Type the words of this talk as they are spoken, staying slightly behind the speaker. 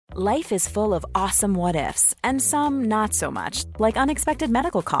Life is full of awesome what-ifs, and some not so much, like unexpected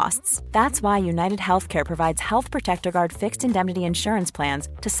medical costs. That's why United Healthcare provides Health Protector Guard fixed indemnity insurance plans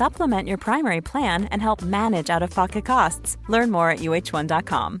to supplement your primary plan and help manage out-of-pocket costs. Learn more at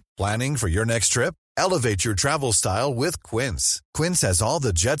uh1.com. Planning for your next trip? Elevate your travel style with Quince. Quince has all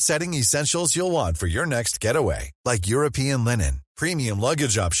the jet-setting essentials you'll want for your next getaway, like European linen, premium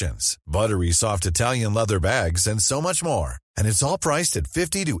luggage options, buttery soft Italian leather bags, and so much more. And it's all priced at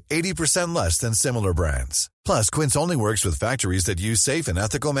 50 to 80% less than similar brands. Plus, Quince only works with factories that use safe and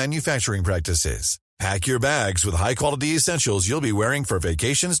ethical manufacturing practices. Pack your bags with high-quality essentials you'll be wearing for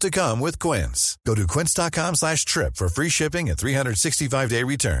vacations to come with Quince. Go to quince.com/trip for free shipping and 365-day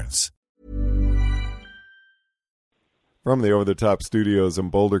returns. From the Over the Top studios in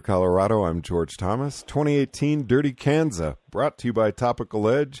Boulder, Colorado, I'm George Thomas. 2018 Dirty Kanza, brought to you by Topical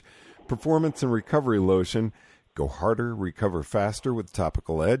Edge, performance and recovery lotion. Go harder, recover faster with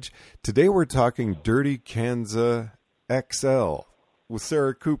Topical Edge. Today we're talking Dirty Kanza XL with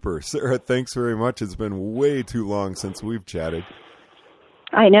Sarah Cooper. Sarah, thanks very much. It's been way too long since we've chatted.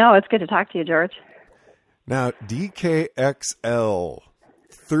 I know. It's good to talk to you, George. Now, DKXL,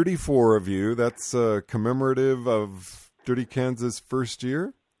 34 of you. That's commemorative of Dirty Kanza's first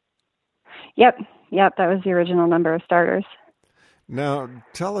year? Yep. That was the original number of starters. Now,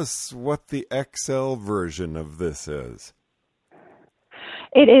 tell us what the XL version of this is.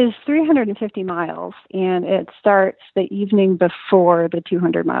 It is 350 miles, and it starts the evening before the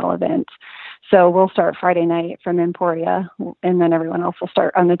 200-mile event. So we'll start Friday night from Emporia, and then everyone else will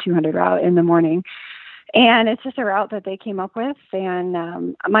start on the 200 route in the morning. And it's just a route that they came up with,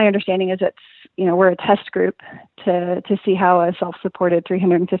 and my understanding is we're a test group to see how a self-supported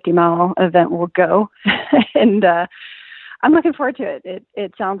 350-mile event will go, and I'm looking forward to it.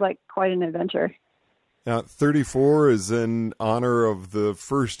 It sounds like quite an adventure. Now, 34 is in honor of the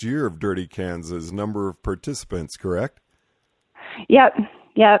first year of Dirty Kanza's number of participants, correct? Yep.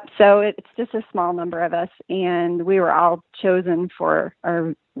 So it's just a small number of us, and we were all chosen for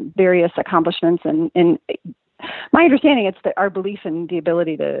our various accomplishments. And my understanding, it's our belief in the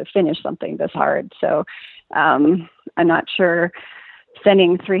ability to finish something this hard. So I'm not sure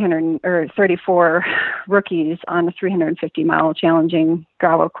sending 34 rookies on a 350-mile challenging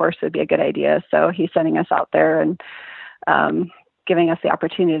gravel course would be a good idea. So he's sending us out there and giving us the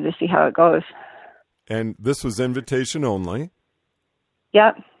opportunity to see how it goes. And this was invitation only.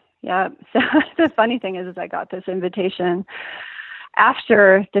 Yep. So the funny thing is I got this invitation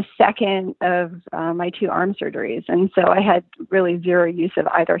after the second of my 2 arm surgeries. And so I had really zero use of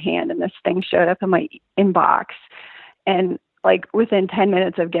either hand, and this thing showed up in my inbox. And like within 10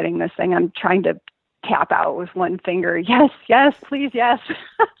 minutes of getting this thing, I'm trying to tap out with one finger. Yes, please, yes.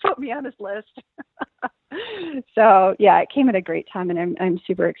 Put me on this list. So yeah, it came at a great time, and I'm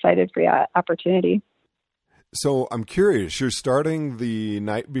super excited for the opportunity. So I'm curious, you're starting the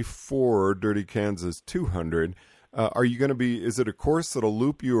night before Dirty Kanza's 200. Are you going to is it a course that'll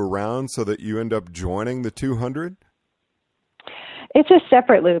loop you around so that you end up joining the 200? It's a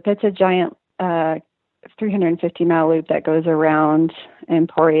separate loop. It's a giant 350-mile loop that goes around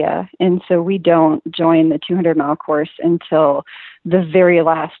Emporia. And so we don't join the 200-mile course until the very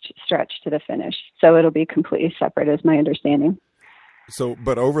last stretch to the finish. So it'll be completely separate, is my understanding. So,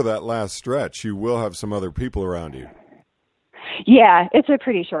 but over that last stretch, you will have some other people around you. Yeah, it's a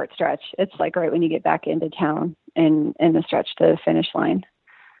pretty short stretch. It's like right when you get back into town and the stretch to the finish line.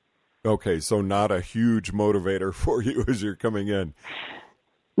 Okay, so not a huge motivator for you as you're coming in.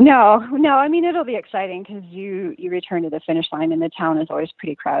 No. I mean, it'll be exciting because you return to the finish line, and the town is always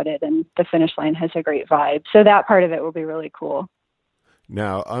pretty crowded, and the finish line has a great vibe. So that part of it will be really cool.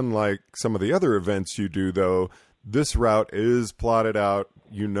 Now, unlike some of the other events you do, though, this route is plotted out.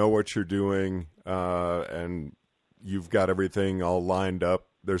 You know what you're doing, and you've got everything all lined up.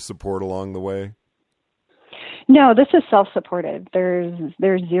 There's support along the way? No, this is self-supported.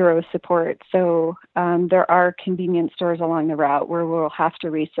 There's zero support. So there are convenience stores along the route where we'll have to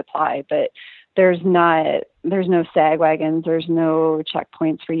resupply, but there's no sag wagons. There's no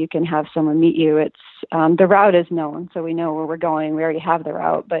checkpoints where you can have someone meet you. It's the route is known, so we know where we're going. We already have the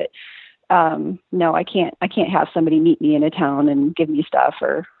route, but no, I can't have somebody meet me in a town and give me stuff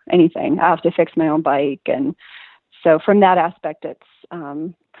or anything. I have to fix my own bike. And so from that aspect,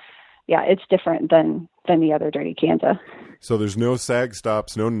 it's different than the other Dirty Kanza. So there's no sag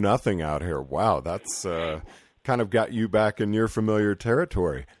stops, no nothing out here. Wow. That's kind of got you back in your familiar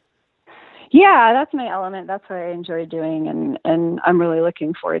territory. Yeah, that's my element. That's what I enjoy doing. And I'm really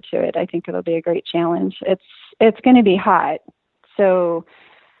looking forward to it. I think it'll be a great challenge. It's going to be hot. So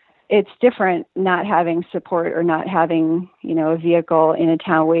it's different not having support or not having, a vehicle in a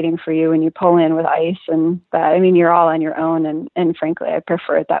town waiting for you when you pull in with ice and that. I mean, you're all on your own, and frankly, I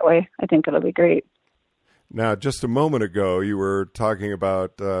prefer it that way. I think it'll be great. Now, just a moment ago, you were talking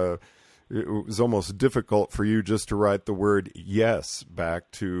about it was almost difficult for you just to write the word yes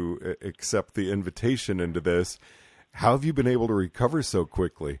back to accept the invitation into this. How have you been able to recover so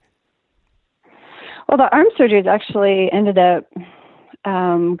quickly? Well, the arm surgeries actually ended up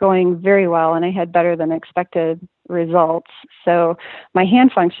going very well, and I had better than expected results. So my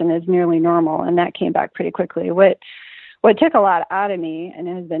hand function is nearly normal, and that came back pretty quickly. What took a lot out of me and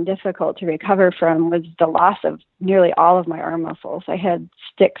has been difficult to recover from was the loss of nearly all of my arm muscles. I had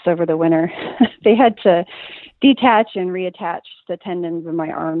sticks over the winter. They had to detach and reattach the tendons in my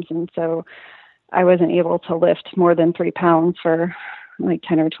arms, and so I wasn't able to lift more than 3 pounds for like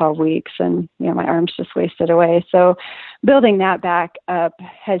 10 or 12 weeks, and my arms just wasted away. So building that back up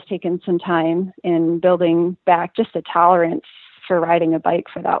has taken some time, and building back just a tolerance for riding a bike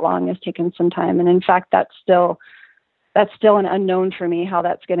for that long has taken some time. And in fact, that's still an unknown for me how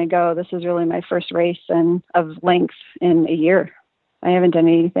that's going to go. This is really my first race of length in a year. I haven't done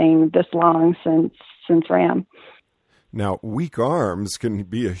anything this long since RAAM. Now, weak arms can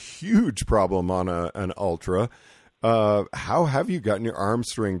be a huge problem on an ultra. How have you gotten your arm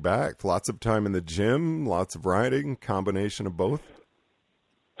strength back? Lots of time in the gym, lots of riding, combination of both?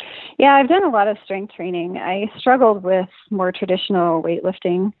 Yeah, I've done a lot of strength training. I struggled with more traditional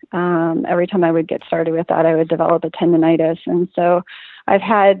weightlifting. Every time I would get started with that, I would develop a tendonitis. And so I've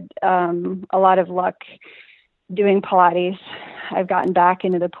had a lot of luck doing Pilates. I've gotten back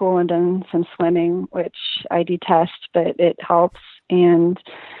into the pool and done some swimming, which I detest, but it helps. And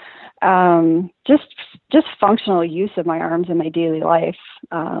just functional use of my arms in my daily life.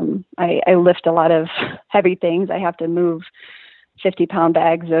 I lift a lot of heavy things. I have to move 50-pound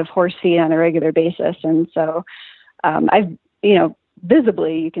bags of horse feed on a regular basis. And so I've,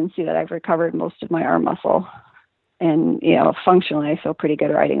 visibly, you can see that I've recovered most of my arm muscle. And, functionally, I feel pretty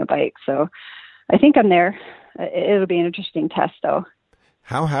good riding a bike. So I think I'm there. It'll be an interesting test, though.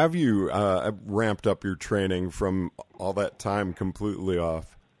 How have you ramped up your training from all that time completely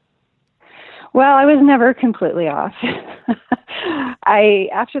off? Well, I was never completely off.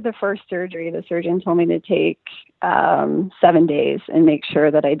 After the first surgery, the surgeon told me to take 7 days and make sure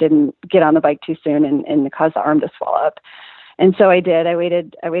that I didn't get on the bike too soon and cause the arm to swell up. And so I did. I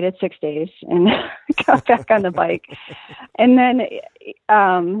waited 6 days and got back on the bike. And then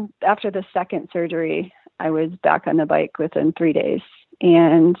after the second surgery, I was back on the bike within 3 days.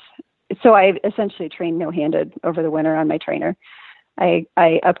 And so I essentially trained no-handed over the winter on my trainer. I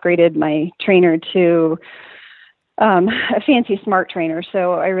upgraded my trainer to a fancy smart trainer,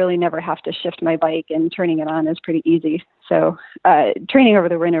 so I really never have to shift my bike, and turning it on is pretty easy. So training over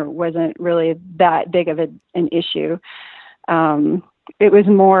the winter wasn't really that big of an issue. It was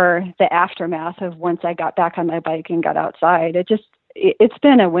more the aftermath of once I got back on my bike and got outside. It's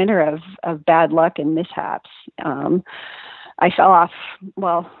been a winter of bad luck and mishaps. I fell off.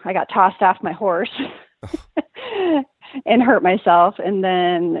 Well, I got tossed off my horse and hurt myself. And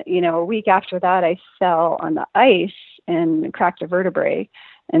then, a week after that, I fell on the ice and cracked a vertebrae.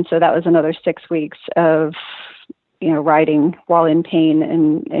 And so that was another 6 weeks of, riding while in pain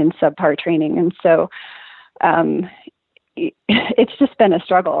and subpar training. And so it's just been a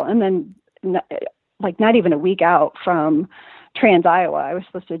struggle. And then not even a week out from Trans Iowa, I was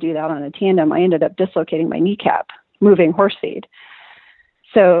supposed to do that on a tandem. I ended up dislocating my kneecap moving horse feed.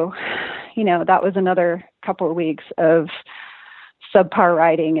 So, that was another couple of weeks of subpar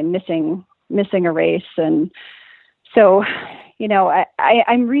riding and missing a race. And so,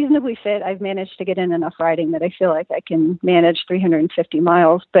 I'm reasonably fit. I've managed to get in enough riding that I feel like I can manage 350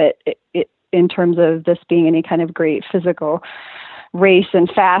 miles, but in terms of this being any kind of great physical race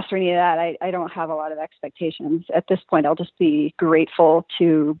and fast or any of that, I don't have a lot of expectations. At this point, I'll just be grateful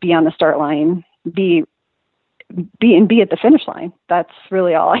to be on the start line, be at the finish line. That's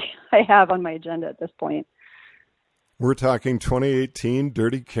really all I have on my agenda at this point. We're talking 2018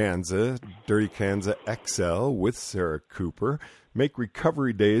 Dirty Kanza XL with Sarah Cooper. Make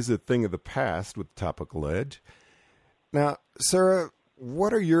recovery days a thing of the past with Topical Edge. Now, Sarah,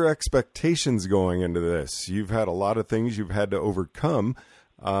 what are your expectations going into this? You've had a lot of things you've had to overcome.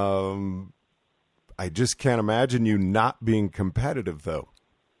 I just can't imagine you not being competitive, though.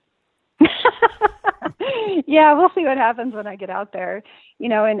 Yeah, we'll see what happens when I get out there.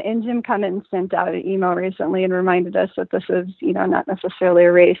 And Jim Cummins sent out an email recently and reminded us that this is, not necessarily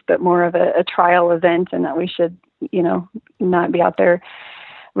a race, but more of a trial event, and that we should, not be out there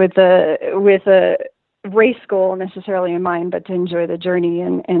with a race goal necessarily in mind, but to enjoy the journey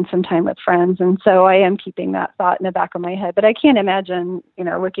and some time with friends. And so I am keeping that thought in the back of my head. But I can't imagine,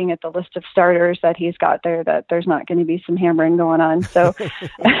 looking at the list of starters that he's got there, that there's not going to be some hammering going on. So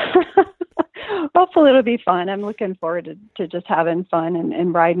hopefully it'll be fun. I'm looking forward to just having fun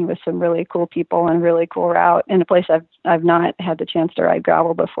and riding with some really cool people and a really cool route in a place I've not had the chance to ride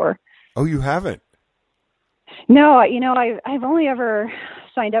gravel before. Oh, you haven't? No, I've only ever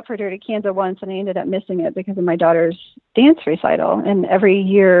signed up for Dirty Kanza once, and I ended up missing it because of my daughter's dance recital. And every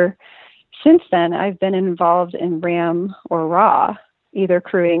year since then, I've been involved in RAAM or RAW, either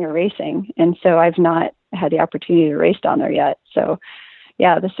crewing or racing. And so I've not had the opportunity to race down there yet. So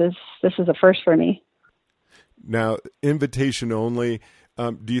yeah, this is a first for me. Now, invitation only.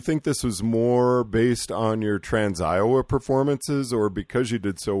 Do you think this was more based on your Trans-Iowa performances, or because you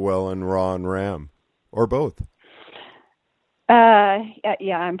did so well in RAW and RAAM, or both?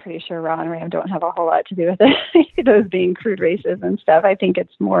 Yeah, I'm pretty sure RAW and RAAM don't have a whole lot to do with it. Those being crude races and stuff. I think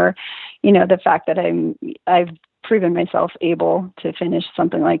it's more, the fact that I've proven myself able to finish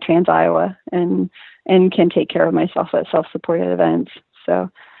something like Trans-Iowa and can take care of myself at self-supported events.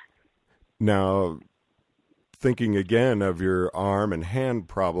 So now, thinking again of your arm and hand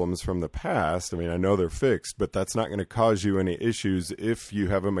problems from the past, I mean, I know they're fixed, but that's not going to cause you any issues if you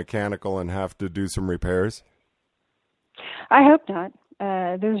have a mechanical and have to do some repairs? I hope not.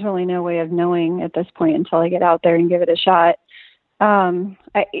 There's really no way of knowing at this point until I get out there and give it a shot.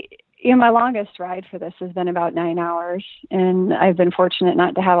 My longest ride for this has been about 9 hours, and I've been fortunate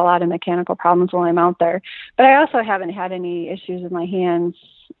not to have a lot of mechanical problems while I'm out there. But I also haven't had any issues with my hands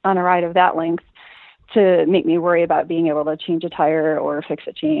on a ride of that length to make me worry about being able to change a tire or fix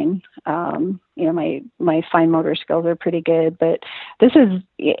a chain. My fine motor skills are pretty good, but this is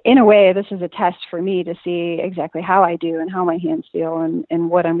a test for me to see exactly how I do and how my hands feel and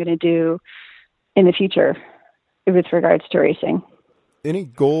what I'm going to do in the future with regards to racing. Any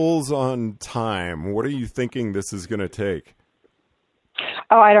goals on time? What are you thinking this is going to take?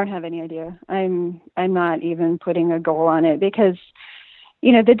 Oh, I don't have any idea. I'm not even putting a goal on it because,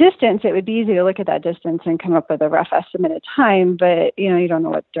 the distance, it would be easy to look at that distance and come up with a rough estimate of time, but, you don't know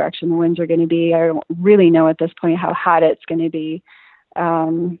what direction the winds are going to be. I don't really know at this point how hot it's going to be.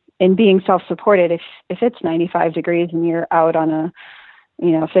 And being self-supported, if it's 95 degrees and you're out on a,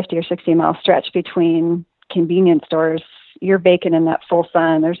 50 or 60 mile stretch between convenience stores, you're baking in that full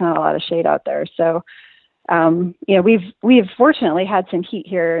sun. There's not a lot of shade out there. So, we've fortunately had some heat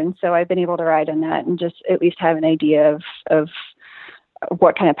here. And so I've been able to ride in that and just at least have an idea of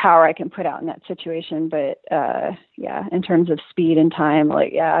what kind of power I can put out in that situation. But, in terms of speed and time,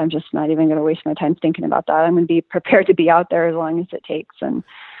 I'm just not even going to waste my time thinking about that. I'm going to be prepared to be out there as long as it takes and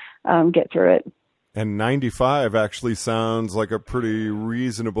get through it. And 95 actually sounds like a pretty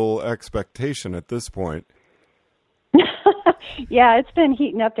reasonable expectation at this point. Yeah, it's been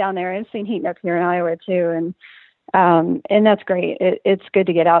heating up down there. It's been heating up here in Iowa too. And that's great. It's good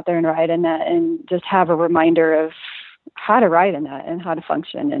to get out there and ride in that and just have a reminder of how to ride in that and how to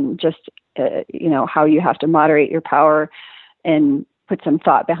function and just, how you have to moderate your power and put some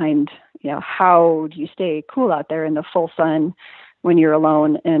thought behind, how do you stay cool out there in the full sun when you're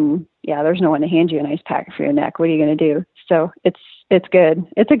alone? And there's no one to hand you an ice pack for your neck. What are you going to do? So it's good.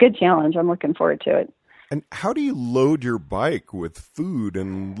 It's a good challenge. I'm looking forward to it. And how do you load your bike with food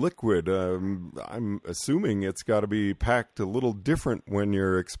and liquid? I'm assuming it's got to be packed a little different when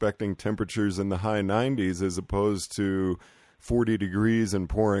you're expecting temperatures in the high 90s as opposed to 40 degrees and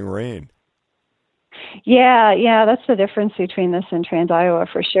pouring rain. Yeah, that's the difference between this and Trans-Iowa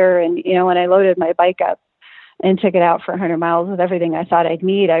for sure. And, when I loaded my bike up and took it out for 100 miles with everything I thought I'd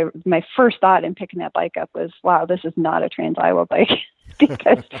need, my first thought in picking that bike up was, wow, this is not a Trans-Iowa bike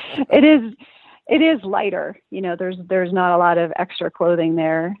because it is lighter. There's not a lot of extra clothing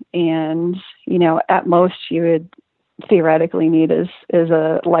there. And, at most you would theoretically need is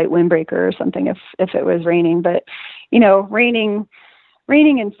a light windbreaker or something if it was raining. But,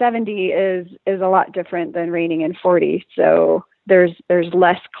 raining in 70 is a lot different than raining in 40. So there's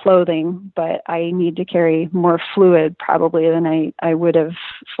less clothing, but I need to carry more fluid probably than I would have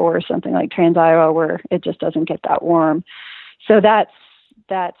for something like Trans-Iowa where it just doesn't get that warm. So that's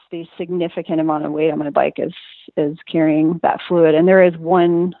the significant amount of weight on my bike is carrying that fluid. And there is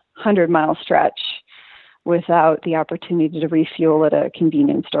 100-mile stretch without the opportunity to refuel at a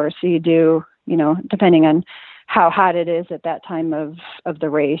convenience store. So you do, depending on how hot it is at that time of the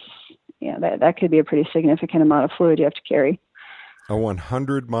race, that could be a pretty significant amount of fluid you have to carry. A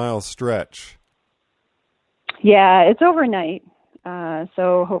 100-mile stretch. Yeah, it's overnight.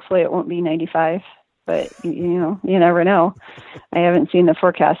 So hopefully it won't be 95. but you never know. I haven't seen the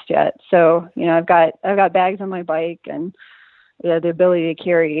forecast yet. So, I've got bags on my bike and the ability to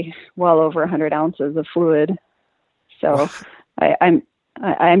carry well over 100 ounces of fluid. So I'm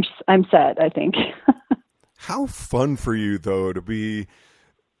set, I think. How fun for you, though, to be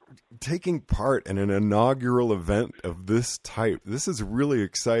taking part in an inaugural event of this type. This is really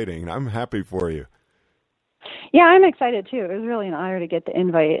exciting. I'm happy for you. Yeah, I'm excited too. It was really an honor to get the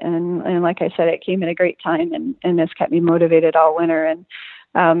invite, and like I said, it came at a great time, and this kept me motivated all winter. And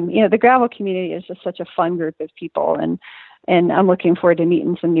the gravel community is just such a fun group of people, and I'm looking forward to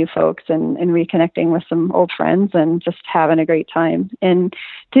meeting some new folks and reconnecting with some old friends and just having a great time. And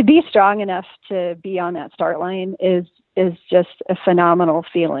to be strong enough to be on that start line is just a phenomenal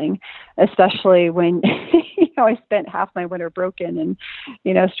feeling, especially when I spent half my winter broken and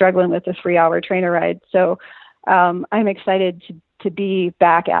struggling with a 3-hour trainer ride. So I'm excited to be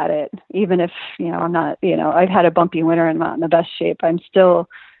back at it, even if I'm not. I've had a bumpy winter and I'm not in the best shape. I'm still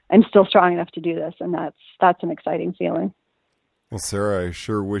strong enough to do this, and that's an exciting feeling. Well, Sarah, I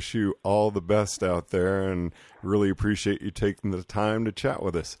sure wish you all the best out there, and really appreciate you taking the time to chat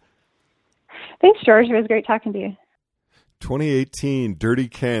with us. Thanks, George. It was great talking to you. 2018 Dirty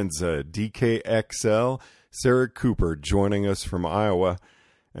Kanza DKXL, Sarah Cooper joining us from Iowa.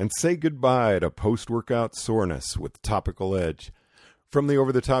 And say goodbye to post-workout soreness with Topical Edge. From the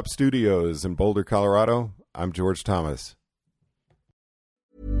Over the Top Studios in Boulder, Colorado, I'm George Thomas.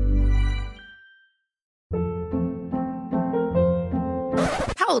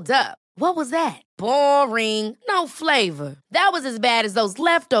 Hold up. What was that? Boring. No flavor. That was as bad as those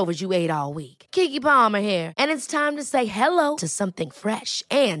leftovers you ate all week. Keke Palmer here. And it's time to say hello to something fresh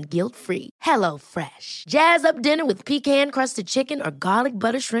and guilt-free. Hello Fresh. Jazz up dinner with pecan-crusted chicken or garlic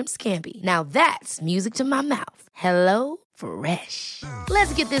butter shrimp scampi. Now that's music to my mouth. Hello Fresh.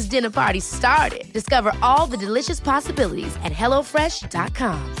 Let's get this dinner party started. Discover all the delicious possibilities at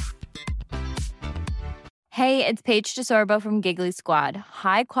HelloFresh.com. Hey, it's Paige DeSorbo from Giggly Squad.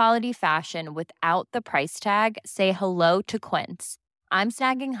 High quality fashion without the price tag. Say hello to Quince. I'm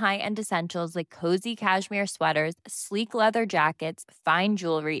snagging high-end essentials like cozy cashmere sweaters, sleek leather jackets, fine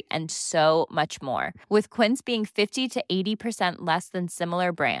jewelry, and so much more. With Quince being 50 to 80% less than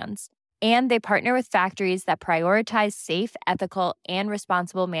similar brands. And they partner with factories that prioritize safe, ethical, and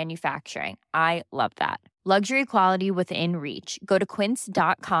responsible manufacturing. I love that. Luxury quality within reach. Go to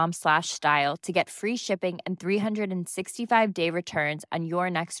quince.com/style to get free shipping and 365-day returns on your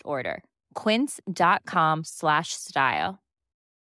next order. Quince.com/style.